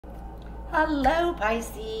Hello,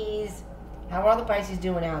 Pisces. How are all the Pisces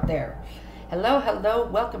doing out there? Hello,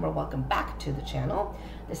 welcome or welcome back to the channel.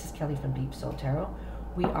 This is Kelly from Deep Soul Tarot.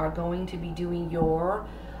 We are going to be doing your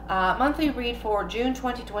monthly read for June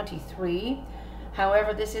 2023.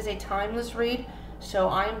 However, this is a timeless read, so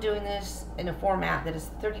I am doing this in a format that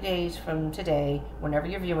is 30 days from today, whenever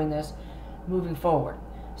you're viewing this, moving forward.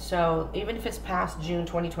 So even if it's past June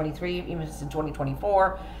 2023, even if it's in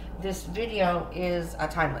 2024, this video is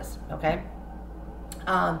timeless, okay?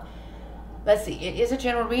 Let's see, it is a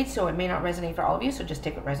general read, so it may not resonate for all of you, so just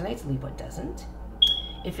take what resonates, leave what doesn't.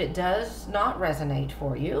 If it does not resonate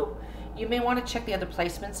for you, you may want to check the other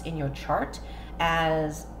placements in your chart,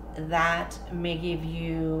 as that may give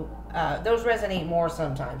you, those resonate more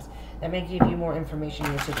sometimes. That may give you more information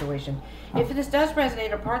in your situation. If this does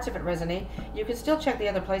resonate, or parts of it resonate, you can still check the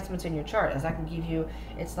other placements in your chart, as I can give you,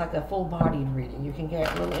 it's like a full-bodied reading. You can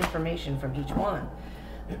get a little information from each one.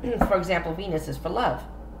 For example, Venus is for love.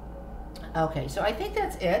 Okay, so I think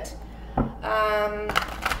that's it.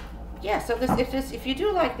 Yeah, so if you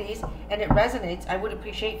do like these and it resonates, I would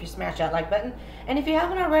appreciate if you smash that like button. And if you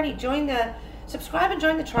haven't already, subscribe and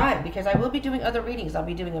join the tribe, because I will be doing other readings. I'll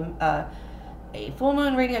be doing a full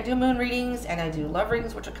moon reading. I do moon readings, and I do love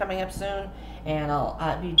readings, which are coming up soon. And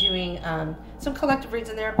I'll be doing some collective reads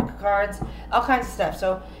in there, book of cards, all kinds of stuff.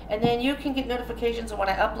 So, and then you can get notifications of when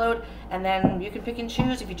I upload, and then you can pick and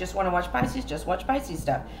choose. If you just want to watch Pisces, just watch Pisces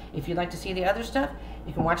stuff. If you'd like to see the other stuff,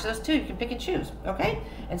 you can watch those too. You can pick and choose, okay?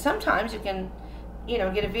 And sometimes you can, you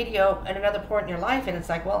know, get a video at another point in your life, and it's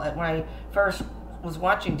like, well, when I first was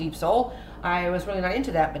watching Deep Soul, I was really not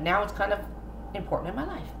into that, but now it's kind of important in my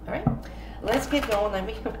life, all right? Let's get going. Let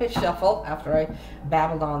me shuffle after I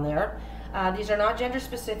babbled on there. These are not gender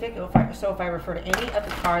specific, so if I refer to any of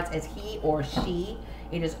the cards as he or she,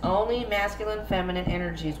 it is only masculine, feminine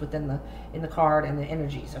energies within in the card and the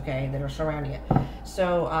energies, okay, that are surrounding it.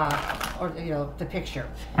 So, or you know, the picture.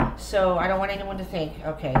 So I don't want anyone to think,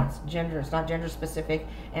 okay, it's not gender specific.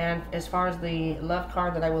 And as far as the love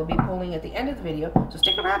card that I will be pulling at the end of the video, so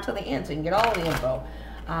stick around till the end so you can get all the info.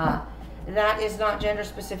 That is not gender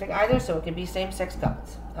specific either, so it can be same-sex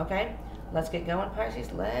couples, okay? Let's get going,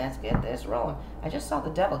 Pisces. Let's get this rolling. I just saw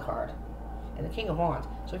the Devil card and the King of Wands.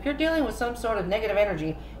 So if you're dealing with some sort of negative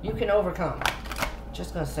energy, you can overcome.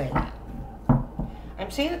 Just going to say that.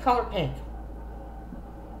 I'm seeing the color pink.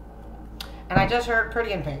 And I just heard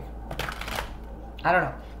pretty in pink. I don't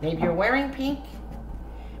know. Maybe you're wearing pink.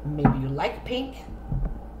 Maybe you like pink.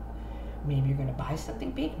 Maybe you're going to buy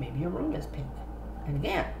something pink. Maybe your room is pink. And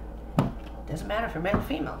again, doesn't matter if you're male or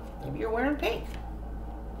female. Maybe you're wearing pink.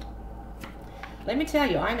 Let me tell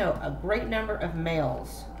you, I know a great number of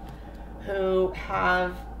males who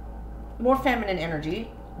have more feminine energy,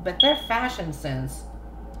 but their fashion sense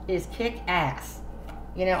is kick-ass.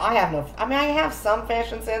 You know, I have some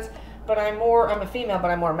fashion sense, but I'm a female, but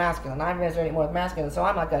I'm more masculine. I resonate more with masculine, so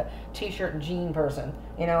I'm like a t-shirt and jean person.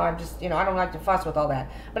 You know, I'm just, you know, I don't like to fuss with all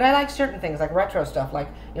that. But I like certain things, like retro stuff, like,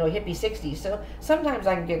 you know, hippie 60s. So sometimes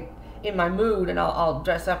I can get in my mood and I'll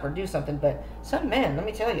dress up or do something, but some men, let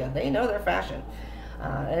me tell you, they know their fashion.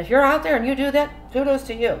 And if you're out there and you do that, kudos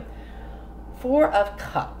to you. Four of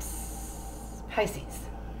Cups, Pisces.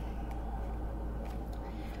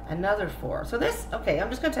 Another four. So this, okay, I'm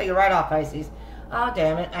just going to tell you right off, Pisces. Oh,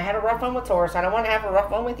 damn it. I had a rough one with Taurus. I don't want to have a rough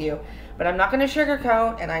one with you. But I'm not going to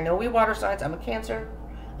sugarcoat, and I know we water signs. I'm a Cancer.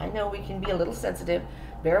 I know we can be a little sensitive.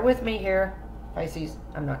 Bear with me here, Pisces.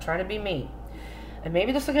 I'm not trying to be mean. And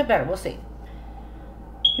maybe this will get better. We'll see.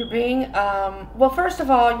 You're being, well, first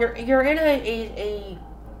of all, you're in a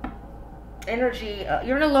energy,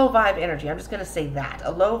 you're in a low vibe energy. I'm just going to say that.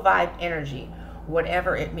 A low vibe energy,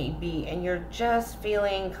 whatever it may be. And you're just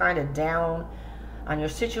feeling kind of down on your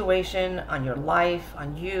situation, on your life,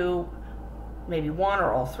 on you, maybe one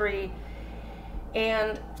or all three.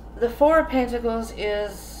 And the Four of Pentacles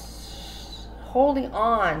is holding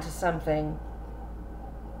on to something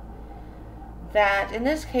that, in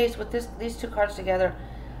this case, with these two cards together,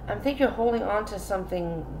 I think you're holding on to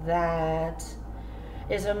something that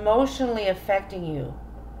is emotionally affecting you,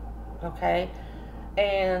 okay?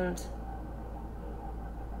 And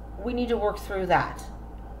we need to work through that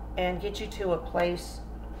and get you to a place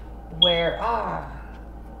where,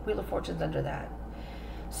 Wheel of Fortune's under that.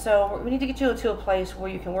 So we need to get you to a place where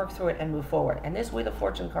you can work through it and move forward. And this Wheel of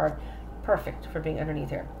Fortune card, perfect for being underneath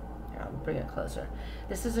here. I'll bring it closer.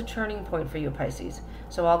 This is a turning point for you, Pisces.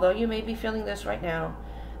 So although you may be feeling this right now,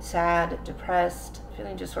 sad, depressed,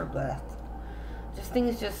 feeling just sort of blah, just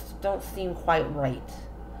things just don't seem quite right,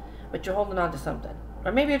 but you're holding on to something.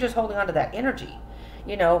 Or maybe you're just holding on to that energy.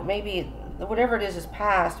 You know, maybe whatever it is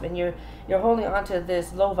past, and you're holding on to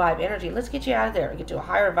this low vibe energy. Let's get you out of there and get to a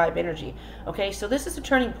higher vibe energy. Okay, so this is a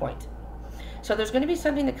turning point. So there's going to be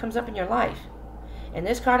something that comes up in your life. And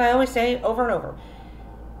this card, I always say over and over,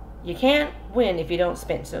 you can't win if you don't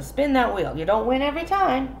spin. So spin that wheel. You don't win every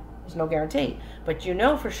time. There's no guarantee. But you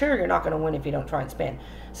know for sure you're not going to win if you don't try and spin.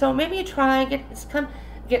 So maybe you try,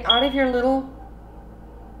 get out of your little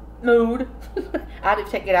mood,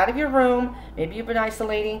 get out of your room. Maybe you've been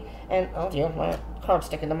isolating, and oh dear, my card's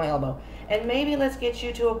sticking to my elbow. And maybe let's get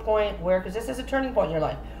you to a point where, because this is a turning point in your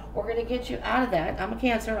life, we're going to get you out of that. I'm a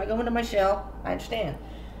Cancer. I go into my shell. I understand.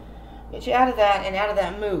 Get you out of that and out of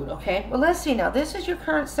that mood, okay? Well, let's see now. This is your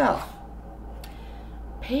current self.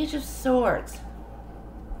 Page of Swords.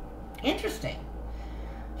 Interesting.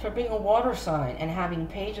 For being a water sign and having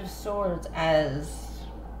Page of Swords as...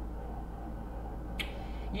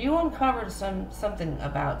 You uncovered something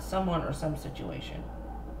about someone or some situation.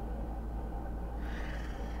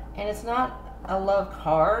 And it's not a love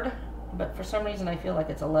card, but for some reason I feel like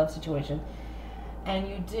it's a love situation. And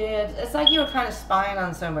you did, it's like you were kind of spying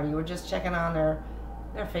on somebody. You were just checking on their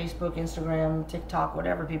Facebook, Instagram, TikTok,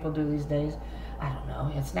 whatever people do these days. I don't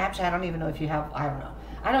know. And Snapchat, I don't even know if you have, I don't know.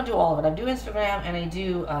 I don't do all of it. I do Instagram and I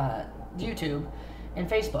do YouTube and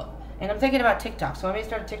Facebook. And I'm thinking about TikTok, so I may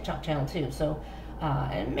start a TikTok channel too. So,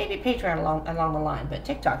 and maybe Patreon along the line, but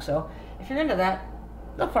TikTok. So if you're into that,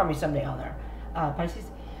 look for me someday on there,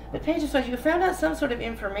 Pisces. But Page of Swords, you found out some sort of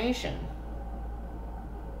information.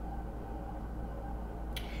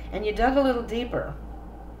 And you dug a little deeper,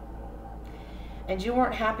 and you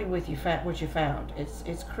weren't happy with what you found.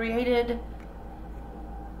 It's created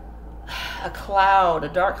a cloud, a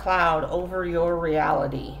dark cloud over your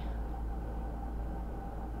reality.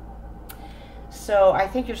 So I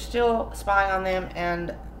think you're still spying on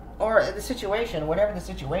them or the situation, whatever the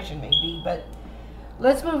situation may be. But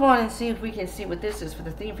let's move on and see if we can see what this is for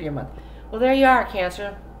the theme for your month. Well, there you are,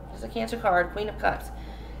 Cancer. There's a Cancer card, Queen of Cups.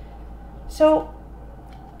 So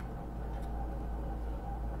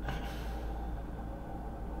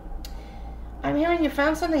I'm hearing you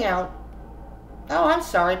found something out. Oh, I'm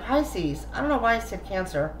sorry, Pisces. I don't know why I said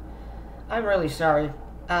Cancer. I'm really sorry.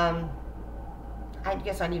 I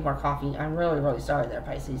guess I need more coffee. I'm really, really sorry there,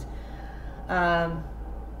 Pisces.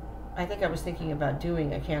 I think I was thinking about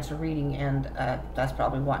doing a Cancer reading, and that's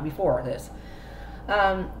probably why before this.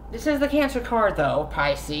 This is the Cancer card, though,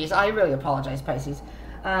 Pisces. I really apologize, Pisces.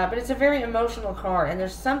 But it's a very emotional card, and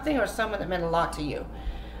there's something or someone that meant a lot to you.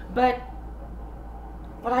 But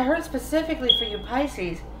what I heard specifically for you,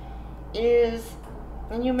 Pisces, is,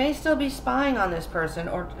 and you may still be spying on this person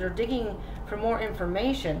or digging for more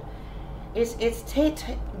information, is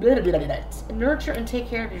nurture and take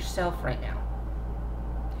care of yourself right now.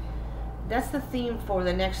 That's the theme for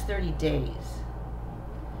the next 30 days.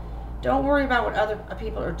 Don't worry about what other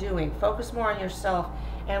people are doing. Focus more on yourself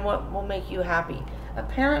and what will make you happy.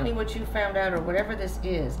 Apparently what you found out, or whatever this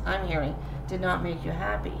is, I'm hearing, did not make you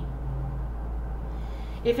happy.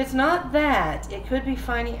 If it's not that, it could be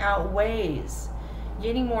finding out ways,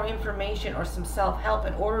 getting more information or some self-help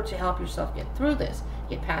in order to help yourself get through this,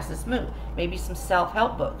 get past this mood. Maybe some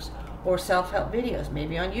self-help books or self-help videos,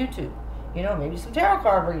 maybe on YouTube. You know, maybe some tarot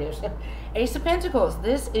card readers. Ace of Pentacles,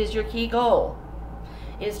 this is your key goal,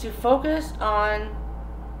 is to focus on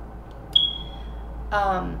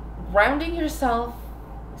grounding yourself,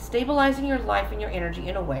 stabilizing your life and your energy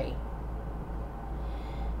in a way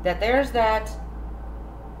that there's that.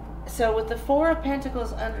 So with the Four of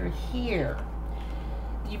Pentacles under here,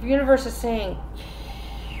 the universe is saying,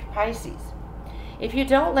 Pisces, if you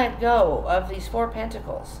don't let go of these Four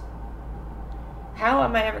Pentacles, how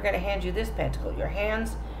am I ever going to hand you this pentacle? Your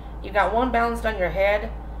hands, you got one balanced on your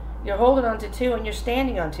head, you're holding on to two, and you're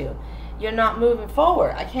standing on two. You're not moving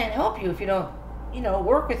forward. I can't help you if you don't,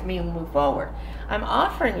 work with me and move forward. I'm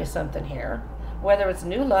offering you something here, whether it's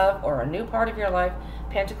new love or a new part of your life.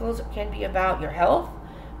 Pentacles can be about your health.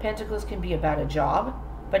 Pentacles can be about a job,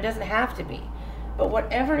 but it doesn't have to be. But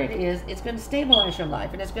whatever it is, it's going to stabilize your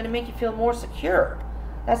life, and it's going to make you feel more secure.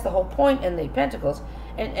 That's the whole point in the Pentacles.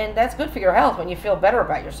 And that's good for your health. When you feel better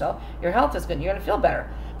about yourself, your health is good. You're going to feel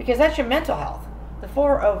better, because that's your mental health. The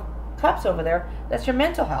Four of Cups over there, that's your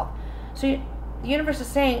mental health. So the universe is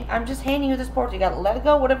saying, I'm just handing you this portal. You got to let it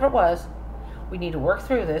go, whatever it was. We need to work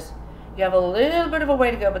through this. You have a little bit of a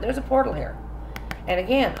way to go, but there's a portal here. And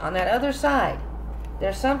again, on that other side,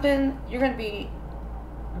 there's something, you're going to be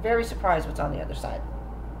very surprised what's on the other side.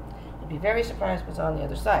 You'll be very surprised what's on the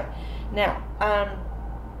other side. Now,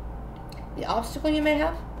 the obstacle you may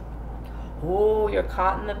have, oh, you're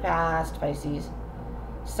caught in the past, Pisces.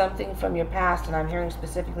 Something from your past, and I'm hearing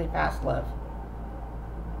specifically past love.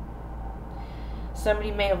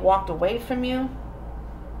 Somebody may have walked away from you.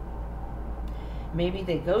 Maybe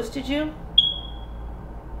they ghosted you.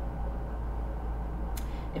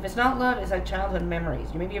 If it's not love, it's like childhood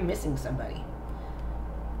memories. Maybe you're missing somebody.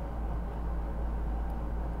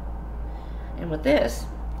 And with this,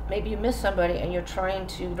 maybe you miss somebody and you're trying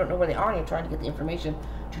to, you don't know where they are, and you're trying to get the information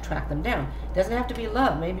to track them down. It doesn't have to be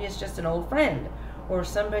love. Maybe it's just an old friend or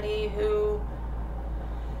somebody who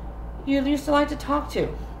you used to like to talk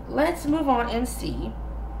to. Let's move on and see.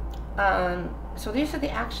 So these are the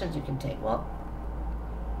actions you can take. Well,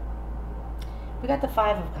 we got the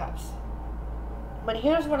Five of Cups. But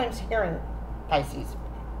here's what I'm hearing, Pisces.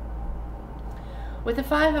 With the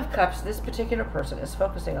Five of Cups, this particular person is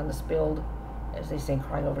focusing on the spilled, as they say,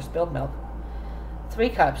 crying over spilled milk. Three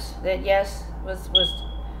Cups, that yes, was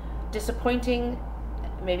disappointing,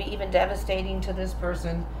 maybe even devastating to this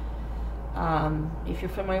person. If you're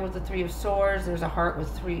familiar with the Three of Swords, there's a heart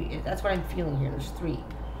with three. That's what I'm feeling here. There's three.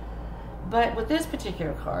 But with this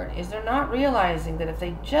particular card, is they're not realizing that if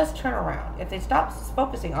they just turn around, if they stop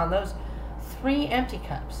focusing on those three empty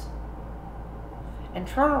cups and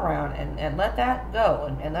turn around and let that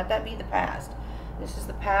go and let that be the past. This is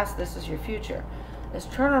the past, this is your future. Let's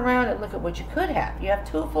turn around and look at what you could have. You have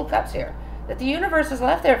two full cups here that the universe has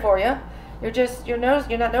left there for you. You're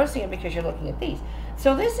not noticing it because you're looking at these.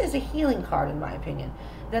 So this is a healing card, in my opinion.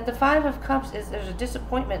 That the Five of Cups is, there's a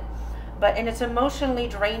disappointment, and it's emotionally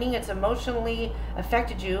draining. It's emotionally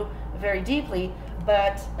affected you very deeply,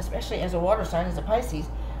 but especially as a water sign, as a Pisces.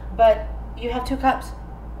 But you have two cups.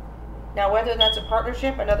 Now, whether that's a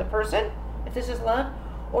partnership, another person, if this is love,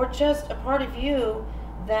 or just a part of you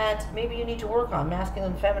that maybe you need to work on,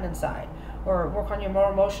 masculine, feminine side, or work on your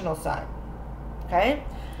more emotional side. Okay?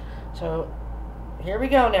 So here we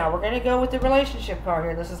go now. We're going to go with the relationship card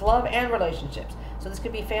here. This is love and relationships. So this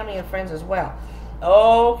could be family and friends as well.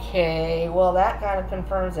 Okay, well that kind of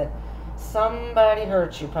confirms it. Somebody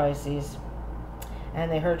hurt you, Pisces,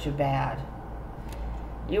 and they hurt you bad.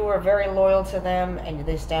 You were very loyal to them, and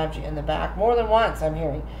they stabbed you in the back. More than once, I'm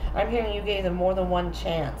hearing. I'm hearing you gave them more than one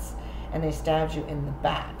chance, and they stabbed you in the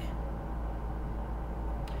back.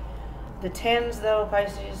 The tens, though,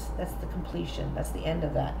 Pisces, that's the completion. That's the end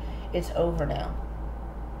of that. It's over now.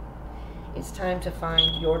 It's time to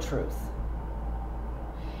find your truth.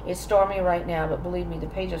 It's stormy right now, but believe me, the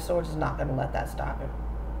Page of Swords is not going to let that stop him.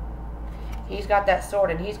 He's got that sword,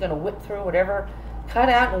 and he's going to whip through whatever, cut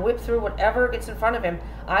out and whip through whatever gets in front of him.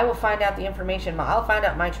 I will find out the information. I'll find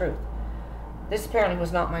out my truth. This apparently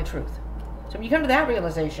was not my truth. So when you come to that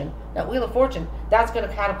realization, that Wheel of Fortune, that's going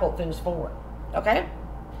to catapult things forward. Okay?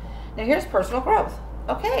 Now here's personal growth.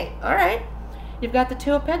 Okay, all right. You've got the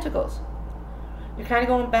Two of Pentacles. You're kind of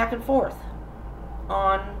going back and forth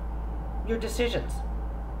on your decisions.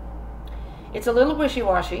 It's a little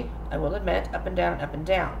wishy-washy, I will admit, up and down, up and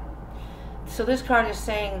down. So this card is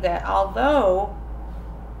saying that although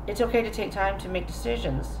it's okay to take time to make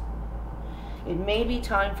decisions, it may be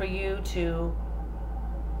time for you to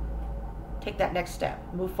take that next step,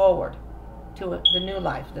 move forward to the new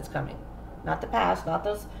life that's coming. Not the past, not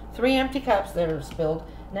those three empty cups that are spilled.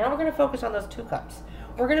 Now we're going to focus on those two cups.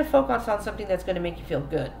 We're going to focus on something that's going to make you feel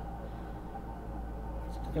good.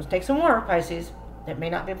 It's going to take some work, Pisces. It may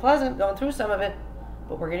not be pleasant going through some of it,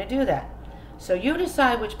 but we're going to do that. So you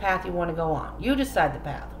decide which path you want to go on. You decide the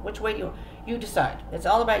path. Which way do you decide. It's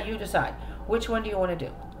all about you decide. Which one do you want to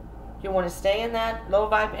do? You want to stay in that low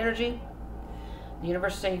vibe energy? The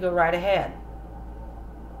universe is saying you go right ahead.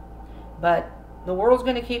 But the world's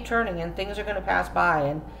going to keep turning, and things are going to pass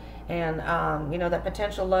by, and you know, that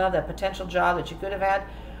potential love, that potential job that you could have had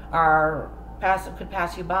could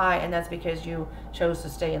pass you by, and that's because you chose to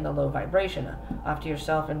stay in the low vibration, off to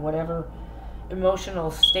yourself in whatever emotional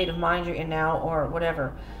state of mind you're in now, or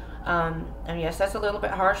whatever. And yes, that's a little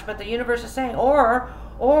bit harsh, but the universe is saying, or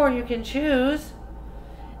you can choose.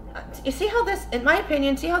 You see how this, in my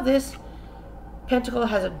opinion, see how this pentacle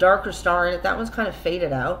has a darker star in it? That one's kind of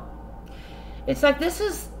faded out. It's like, this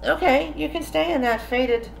is, okay, you can stay in that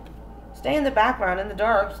faded, stay in the background, in the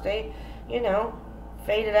dark, stay, you know,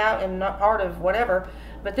 faded out and not part of whatever.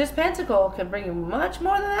 But this pentacle can bring you much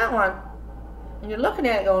more than that one. And you're looking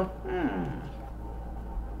at it going,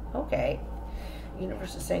 okay. The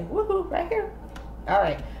universe is saying, woohoo, right here. All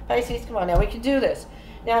right, Pisces, come on now, we can do this.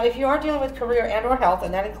 Now, if you are dealing with career and or health,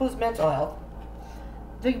 and that includes mental health,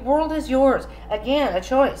 the world is yours. Again, a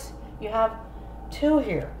choice. You have two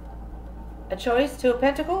here. A choice, Two of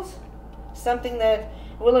Pentacles, something that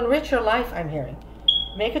will enrich your life, I'm hearing.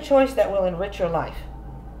 Make a choice that will enrich your life.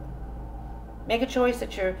 Make a choice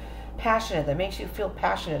that you're passionate, that makes you feel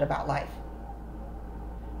passionate about life.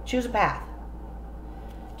 Choose a path.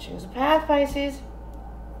 Choose a path, Pisces.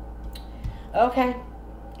 Okay.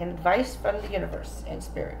 And advice from the universe and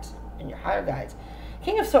spirits and your higher guides.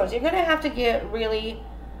 King of Swords, you're going to have to get really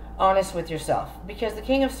honest with yourself, because the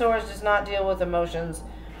King of Swords does not deal with emotions.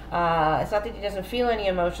 It's not that he doesn't feel any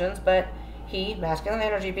emotions, but he, masculine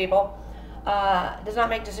energy people, does not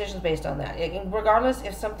make decisions based on that. Regardless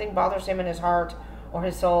if something bothers him in his heart or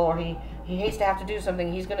his soul, or he hates to have to do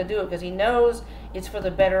something, he's going to do it because he knows it's for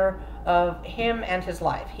the better of him and his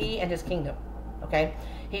life, he and his kingdom. Okay?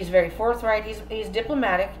 He's very forthright. He's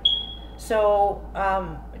diplomatic. So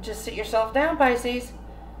just sit yourself down, Pisces,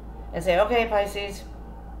 and say, okay, Pisces,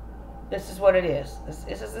 this is what it is.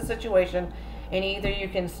 This is the situation. And either you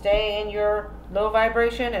can stay in your low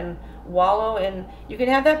vibration and wallow, and you can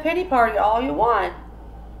have that pity party all you want.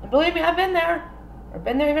 And believe me, I've been there. I've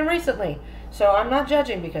been there even recently. So I'm not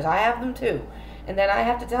judging, because I have them too. And then I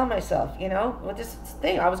have to tell myself, you know, with this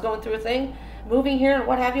thing, I was going through a thing, moving here and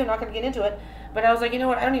what have you. I'm not going to get into it. But I was like, you know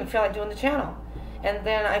what, I don't even feel like doing the channel. And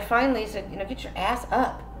then I finally said, you know, get your ass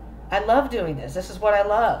up. I love doing this. This is what I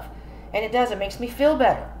love. And it does. It makes me feel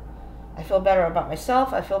better. I feel better about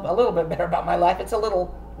myself. I feel a little bit better about my life. It's a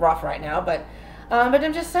little rough right now, but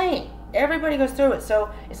I'm just saying, everybody goes through it.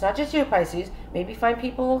 So it's not just you, Pisces. Maybe find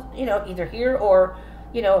people, you know, either here or,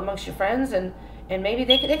 you know, amongst your friends, and maybe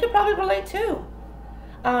they could probably relate too.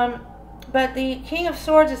 But the King of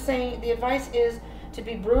Swords is saying the advice is to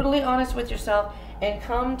be brutally honest with yourself and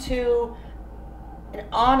come to an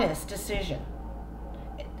honest decision.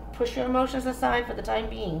 Push your emotions aside for the time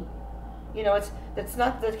being. You know, it's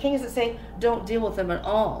not, the King isn't saying don't deal with them at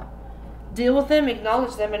all. Deal with them,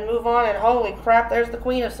 acknowledge them, and move on. And holy crap, there's the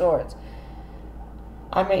Queen of Swords.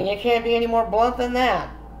 I mean, you can't be any more blunt than that.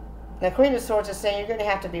 The Queen of Swords is saying you're going to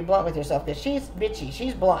have to be blunt with yourself, because she's bitchy.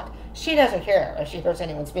 She's blunt. She doesn't care if she hurts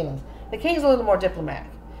anyone's feelings. The King's a little more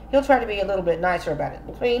diplomatic. He'll try to be a little bit nicer about it.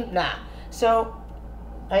 The Queen, nah. So,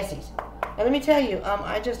 Pisces. And let me tell you,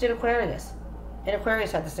 I just did Aquarius. And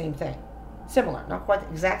Aquarius had the same thing. Similar. Not quite the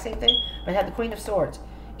exact same thing, but had the Queen of Swords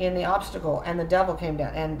in the obstacle, and the Devil came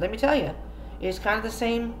down. And let me tell you, it's kind of the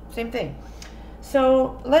same thing.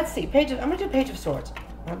 So, let's see. I'm going to do Page of Swords.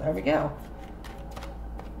 Oh, there we go.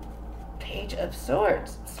 Page of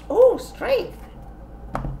Swords. Oh, strength.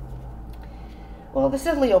 Well, this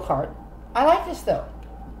is Leo card. I like this, though,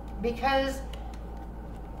 because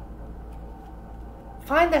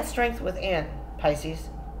find that strength within, Pisces.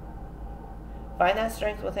 Find that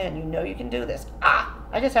strength within. You know you can do this. Ah!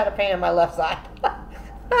 I just had a pain in my left side.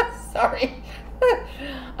 Sorry.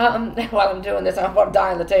 While I'm doing this, I'm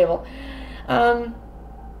dying on the table.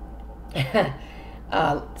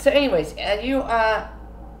 So anyways, you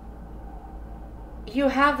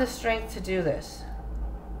have the strength to do this.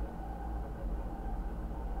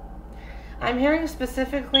 I'm hearing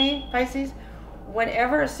specifically, Pisces,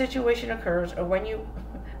 whenever a situation occurs, or when you,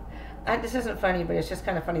 this isn't funny, but it's just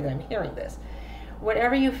kind of funny that I'm hearing this.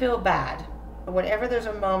 Whenever you feel bad, or whenever there's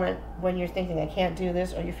a moment when you're thinking, I can't do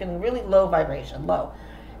this, or you're feeling really low vibration, low,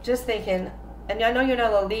 just thinking, and I know you're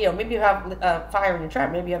not a Leo, maybe you have fire in your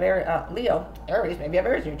chart, maybe you have Aries, maybe you have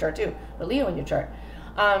Aries in your chart too, but Leo in your chart.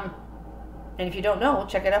 And if you don't know,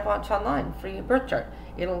 check it up online, free birth chart.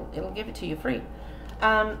 It'll give it to you free.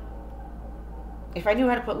 If I knew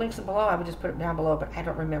how to put links below, I would just put it down below, but I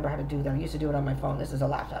don't remember how to do that. I used to do it on my phone. This is a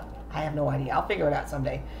laptop. I have no idea. I'll figure it out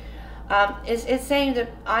someday. It's saying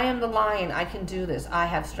that I am the lion. I can do this. I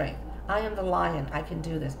have strength. I am the lion. I can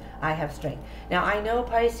do this. I have strength. Now, I know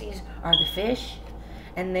Pisces are the fish,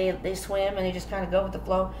 and they swim, and they just kind of go with the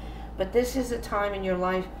flow. But this is a time in your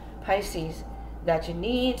life, Pisces, that you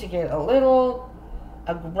need to get a little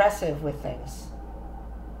aggressive with things.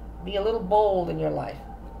 Be a little bold in your life.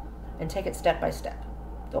 And take it step by step.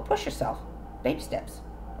 Don't push yourself. Baby steps.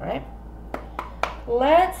 All right?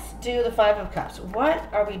 Let's do the Five of Cups.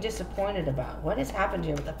 What are we disappointed about? What has happened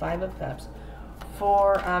here with the Five of Cups?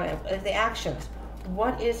 For the actions.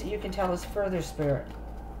 What is it you can tell us further, Spirit?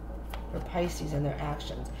 For Pisces and their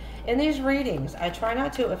actions. In these readings, I try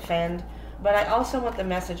not to offend, but I also want the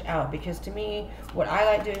message out. Because to me, what I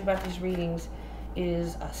like doing about these readings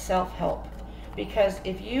is self-help. Because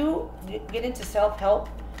if you get into self-help,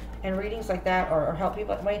 and readings like that, or help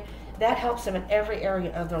people that way, that helps them in every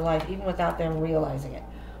area of their life, even without them realizing it.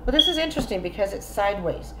 But this is interesting because it's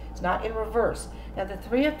sideways. It's not in reverse. Now, the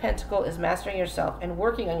Three of Pentacles is mastering yourself and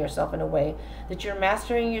working on yourself in a way that you're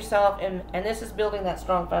mastering yourself, and this is building that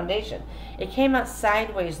strong foundation. It came out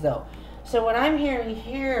sideways, though. So what I'm hearing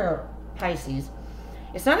here, Pisces,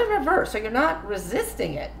 it's not in reverse, so you're not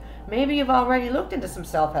resisting it. Maybe you've already looked into some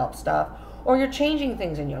self-help stuff, or you're changing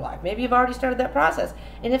things in your life. Maybe you've already started that process.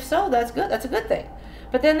 And if so, that's good. That's a good thing.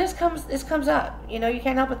 But then this comes up. You know, you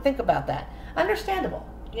can't help but think about that. Understandable.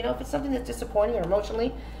 You know, if it's something that's disappointing or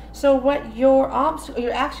emotionally. So what your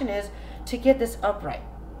action is to get this upright.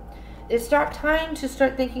 It's time to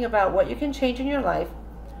start thinking about what you can change in your life,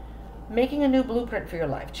 making a new blueprint for your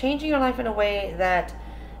life, changing your life in a way that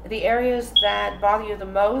the areas that bother you the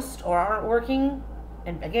most or aren't working,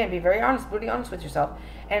 and again, be very honest, brutally honest with yourself,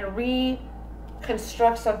 and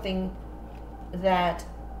reconstruct something that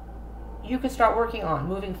you can start working on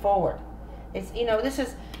moving forward. It's, you know,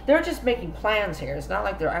 they're just making plans here. It's not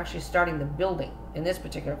like they're actually starting the building in this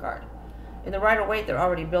particular card. In the Rider-Waite, they're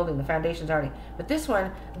already building, the foundation's already. But this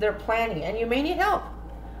one, they're planning, and you may need help.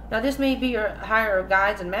 Now, this may be your higher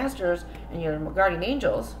guides and masters and your guardian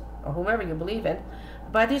angels, or whomever you believe in,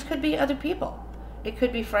 but these could be other people. It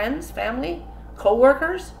could be friends, family,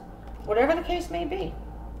 co-workers, whatever the case may be.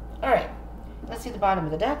 All right, let's see the bottom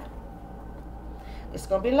of the deck. It's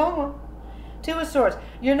going to be a long one. Two of Swords.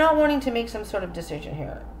 You're not wanting to make some sort of decision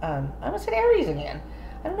here. I almost said Aries again.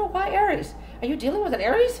 I don't know why Aries. Are you dealing with an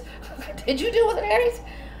Aries? Did you deal with an Aries?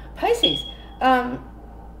 Pisces.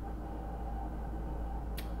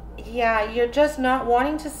 Yeah, you're just not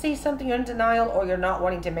wanting to see something, you're in denial, or you're not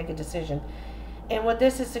wanting to make a decision. And what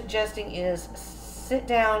this is suggesting is sit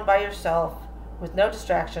down by yourself with no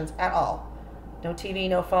distractions at all. No TV,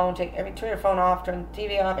 no phone. Turn your phone off, turn the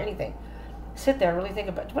TV off, anything. Sit there and really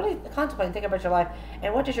contemplate and think about your life.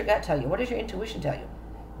 And what does your gut tell you? What does your intuition tell you?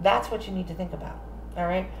 That's what you need to think about. All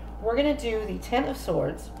right? We're going to do the Ten of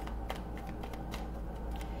Swords.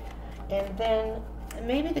 And then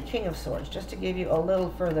maybe the King of Swords, just to give you a little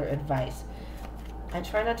further advice. I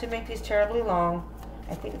try not to make these terribly long.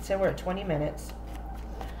 I think it's somewhere at 20 minutes.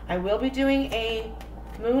 I will be doing a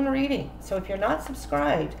moon reading. So if you're not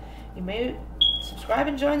subscribed, you may subscribe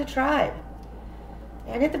and join the tribe.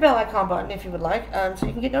 And hit the bell icon button if you would like, so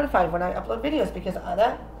you can get notified when I upload videos, because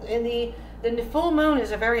the full moon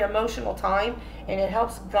is a very emotional time, and it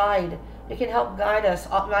helps guide. It can help guide us,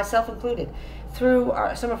 myself included, through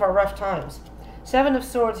some of our rough times. Seven of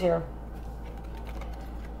Swords here.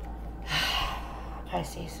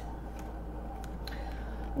 Pisces.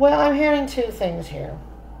 Well, I'm hearing two things here.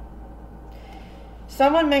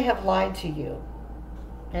 Someone may have lied to you.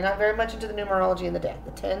 And I'm very much into the numerology in the deck.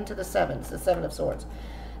 The 10 to the 7 is the 7 of Swords.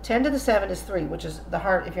 10 to the 7 is 3, which is the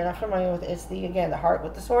heart. If you're not familiar with it, it's the heart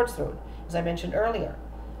with the swords through it, as I mentioned earlier.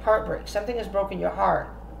 Heartbreak. Something has broken your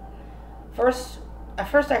heart. First I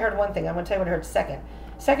heard one thing. I'm going to tell you what I heard second.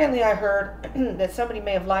 Secondly, I heard that somebody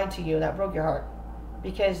may have lied to you, and that broke your heart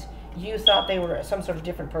because you thought they were some sort of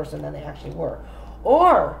different person than they actually were.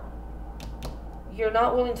 Or you're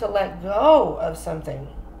not willing to let go of something,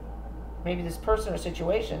 maybe this person or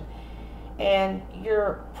situation, and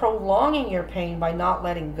you're prolonging your pain by not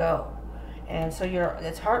letting go. And so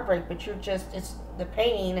it's heartbreak, but it's the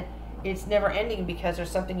pain, it's never ending because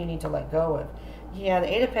there's something you need to let go of. Yeah,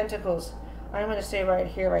 the Eight of Pentacles, I'm going to say right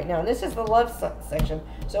here, right now, and this is the love section,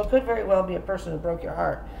 so it could very well be a person who broke your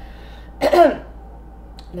heart.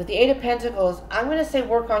 With the Eight of Pentacles, I'm going to say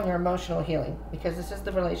work on your emotional healing, because this is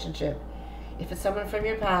the relationship. If it's someone from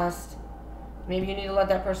your past, maybe you need to let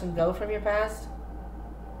that person go from your past.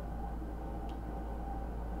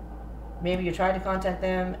 Maybe you tried to contact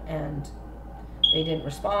them and they didn't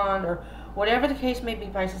respond, or whatever the case may be,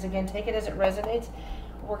 Pisces. Again, take it as it resonates.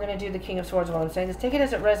 We're going to do the King of Swords while I'm saying this. Take it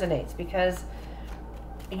as it resonates, because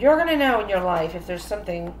you're going to know in your life if there's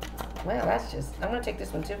something. Well, I'm going to take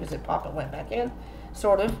this one too because it popped and went back in.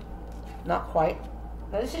 Sort of. Not quite.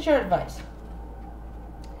 Now, this is your advice.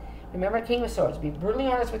 Remember, King of Swords. Be brutally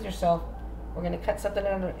honest with yourself. We're going to cut something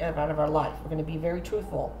out of our life. We're going to be very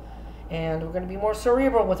truthful. And we're going to be more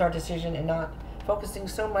cerebral with our decision and not focusing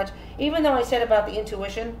so much. Even though I said about the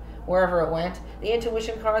intuition, wherever it went, the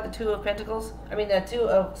intuition card, the Two of Pentacles, the Two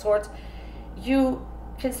of Swords, you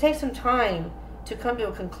can take some time to come to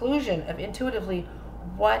a conclusion of intuitively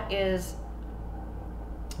what is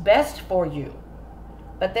best for you.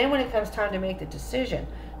 But then when it comes time to make the decision,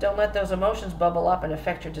 don't let those emotions bubble up and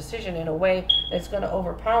affect your decision in a way that's going to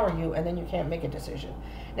overpower you, and then you can't make a decision.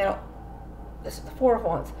 Now, this is the Four of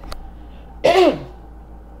Wands.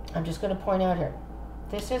 I'm just going to point out here.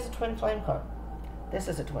 This is a twin flame card. This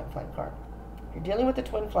is a twin flame card. You're dealing with the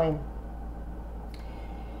twin flame.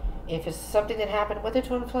 If it's something that happened with a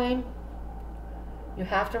twin flame, you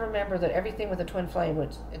have to remember that everything with a twin flame,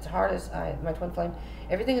 which it's hard as my twin flame,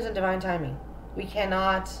 everything is in divine timing. We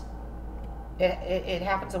cannot, it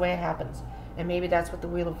happens the way it happens. And maybe that's what the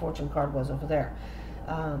Wheel of Fortune card was over there.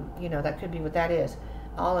 That could be what that is.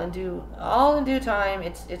 All in due time.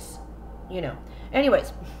 It's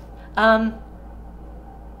Anyways,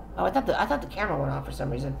 Oh, I thought the camera went off for some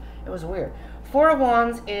reason. It was weird. Four of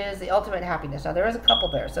Wands is the ultimate happiness. Now, there is a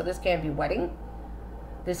couple there. So this can be wedding.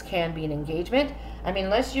 This can be an engagement. I mean,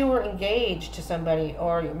 unless you were engaged to somebody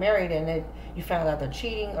or you're married and you found out they're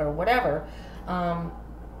cheating or whatever. But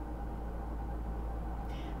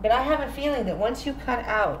I have a feeling that once you cut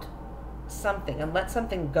out something and let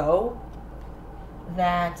something go,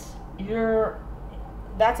 that's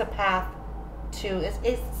a path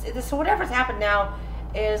to, so whatever's happened now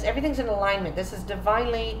is everything's in alignment. This is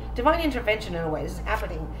divine intervention in a way. This is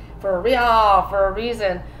happening for a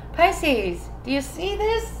reason. Pisces, do you see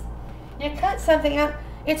this? You cut something out.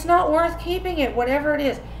 It's not worth keeping it, whatever it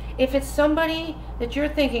is. If it's somebody that you're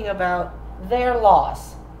thinking about, their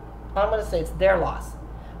loss. I'm going to say it's their loss.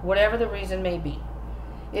 Whatever the reason may be.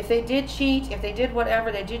 If they did cheat, if they did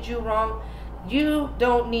whatever, they did you wrong, you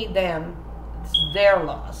don't need them. It's their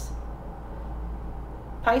loss.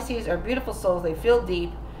 Pisces are beautiful souls. They feel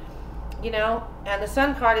deep, you know, and the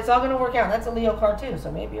Sun card, it's all going to work out. That's a Leo card too,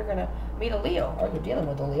 so maybe you're going to meet a Leo, or you're dealing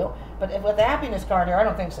with a Leo. But with the happiness card here, I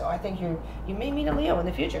don't think so. I think you may meet a Leo in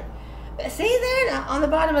the future. See there, on the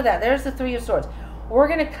bottom of that, there's the Three of Swords. We're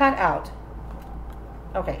going to cut out.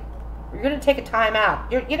 Okay, you're going to take a time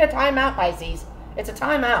out. Get a time out, Pisces. It's a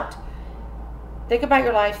time out. Think about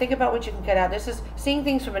your life. Think about what you can cut out. This is seeing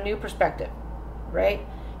things from a new perspective, right?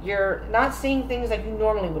 You're not seeing things like you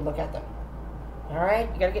normally would look at them. All right?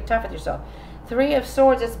 You got to get tough with yourself. Three of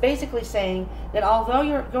Swords, it's basically saying that although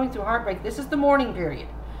you're going through heartbreak, this is the mourning period.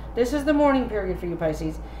 This is the mourning period for you,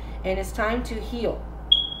 Pisces. And it's time to heal.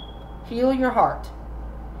 Heal your heart.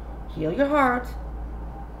 Heal your heart.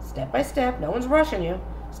 Step by step. No one's rushing you.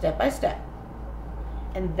 Step by step.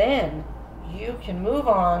 And then you can move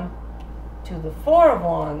on to the Four of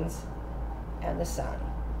Wands and the Sun.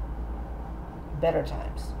 Better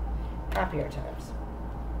times. Happier times.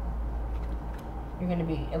 You're going to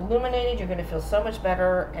be illuminated. You're going to feel so much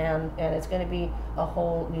better. And it's going to be a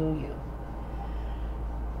whole new you.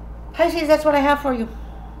 Pisces, that's what I have for you.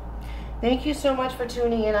 Thank you so much for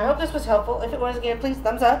tuning in. I hope this was helpful. If it was, again, please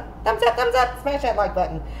thumbs up. Thumbs up, thumbs up. Smash that like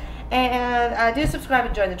button. And do subscribe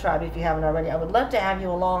and join the tribe if you haven't already. I would love to have you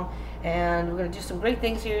along. And we're going to do some great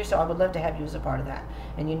things here, so I would love to have you as a part of that.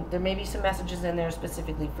 And there may be some messages in there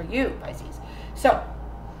specifically for you, Pisces. So,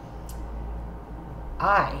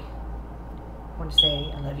 I want to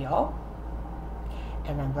say I love you all.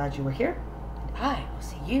 And I'm glad you were here. And I will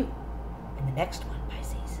see you in the next one,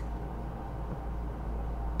 Pisces.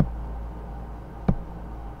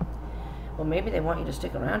 Well, maybe they want you to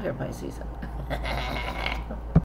stick around here, Pisces.